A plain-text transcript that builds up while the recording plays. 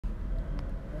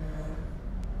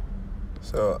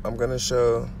So I'm going to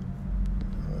show...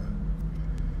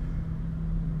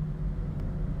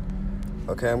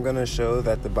 I'm going to show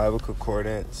that the Bible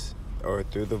Concordance, or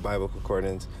through the Bible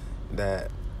Concordance, that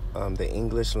the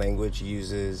English language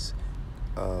uses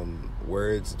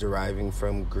words deriving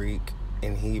from Greek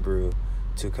and Hebrew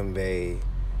to convey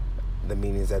the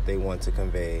meanings that they want to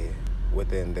convey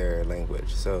within their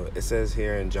language. So it says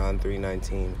here in John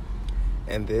 3:19,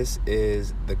 and this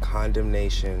is the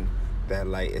condemnation, that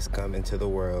light is come into the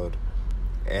world,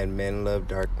 and men love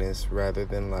darkness rather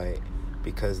than light,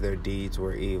 because their deeds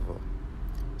were evil.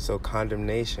 So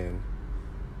condemnation,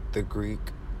 the Greek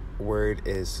word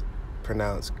is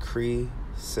pronounced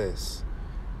Kree'sis.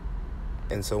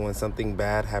 And so when something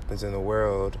bad happens in the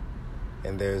world,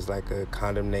 and there's like a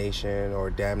condemnation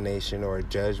or damnation or a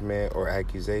judgment or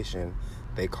accusation,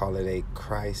 they call it a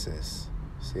crisis.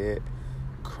 See it?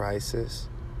 Crisis.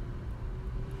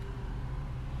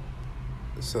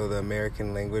 So the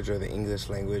American language or the English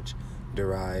language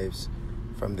derives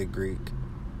from the Greek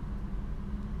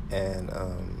and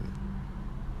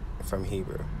from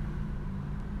Hebrew.